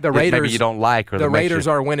something the Raiders, maybe you don't like. Or the Raiders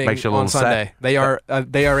are winning on Sunday. They are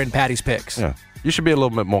in Patty's picks. Yeah, you should be a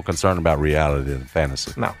little bit more concerned about reality than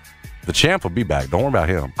fantasy. No. The champ will be back. Don't worry about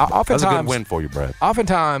him. That's a good win for you, Brad.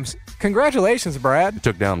 Oftentimes, congratulations, Brad. You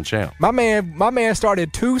took down the champ. My man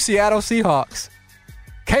started 2 Seattle Seahawks.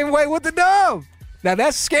 Came away with the dub. Now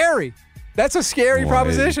that's scary. That's a scary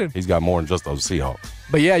proposition. He's got more than just those Seahawks.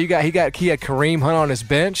 But yeah, he had Kareem Hunt on his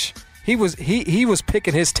bench. He was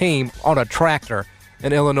picking his team on a tractor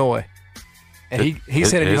in Illinois, and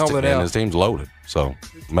he's headed home with and his team's loaded. So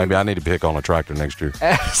maybe I need to pick on a tractor next year.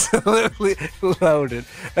 Absolutely loaded.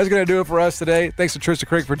 That's going to do it for us today. Thanks to Trista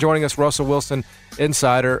Crick for joining us, Russell Wilson,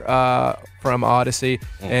 insider from Odyssey,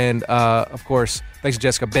 and of course, thanks to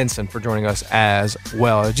Jessica Benson for joining us as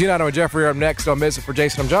well. Giannato and Jeffrey are up next. Don't miss it. For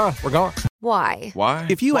Jason, I'm John. We're gone. Why? Why?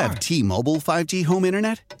 If you have T-Mobile 5G home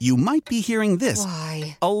internet, you might be hearing this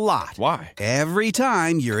Why? a lot. Why? Every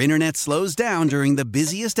time your internet slows down during the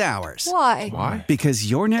busiest hours. Why? Why? Because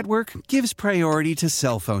your network gives priority to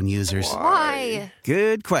cell phone users. Why?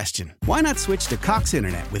 Good question. Why not switch to Cox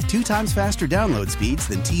Internet with 2 times faster download speeds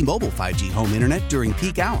than T-Mobile 5G home internet during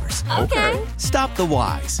peak hours? Okay. Stop the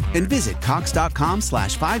whys and visit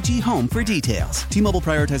cox.com/5G home for details. T-Mobile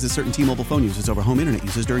prioritizes certain T-Mobile phone users over home internet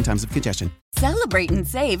users during times of congestion. Celebrate and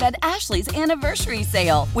save at Ashley's Anniversary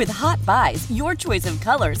Sale. With Hot Buys, your choice of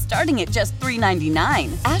colors starting at just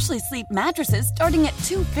 $3.99. Ashley Sleep mattresses starting at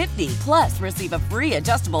 $2.50. Plus, receive a free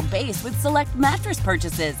adjustable base with select mattress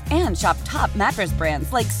purchases. And shop top mattress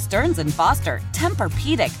brands like Stearns & Foster,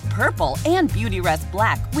 Tempur-Pedic, Purple, and Beautyrest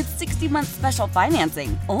Black with 60-month special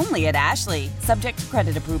financing. Only at Ashley. Subject to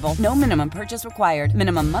credit approval. No minimum purchase required.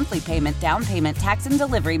 Minimum monthly payment, down payment, tax, and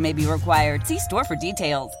delivery may be required. See store for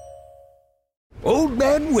details. Old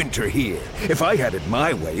Man Winter here. If I had it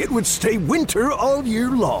my way, it would stay winter all year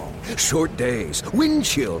long. Short days, wind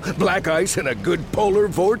chill, black ice, and a good polar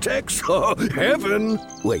vortex. Oh, heaven!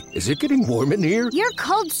 Wait, is it getting warm in here? Your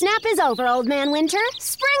cold snap is over, Old Man Winter.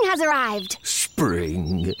 Spring has arrived.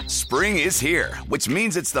 Spring. Spring is here, which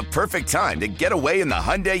means it's the perfect time to get away in the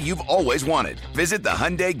Hyundai you've always wanted. Visit the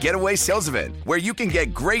Hyundai Getaway Sales Event, where you can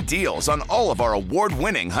get great deals on all of our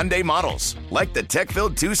award-winning Hyundai models, like the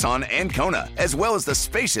tech-filled Tucson and Kona, as well as the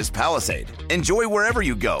spacious Palisade. Enjoy wherever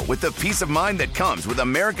you go with the peace of mind that comes with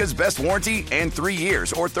America's best warranty and 3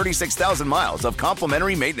 years or 36,000 miles of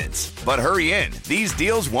complimentary maintenance. But hurry in, these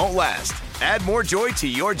deals won't last. Add more joy to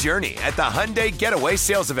your journey at the Hyundai Getaway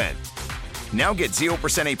Sales Event. Now get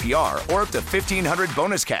 0% APR or up to $1,500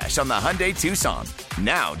 bonus cash on the Hyundai Tucson.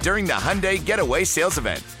 Now, during the Hyundai Getaway Sales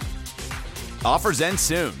Event. Offers end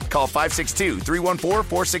soon. Call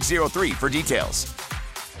 562-314-4603 for details.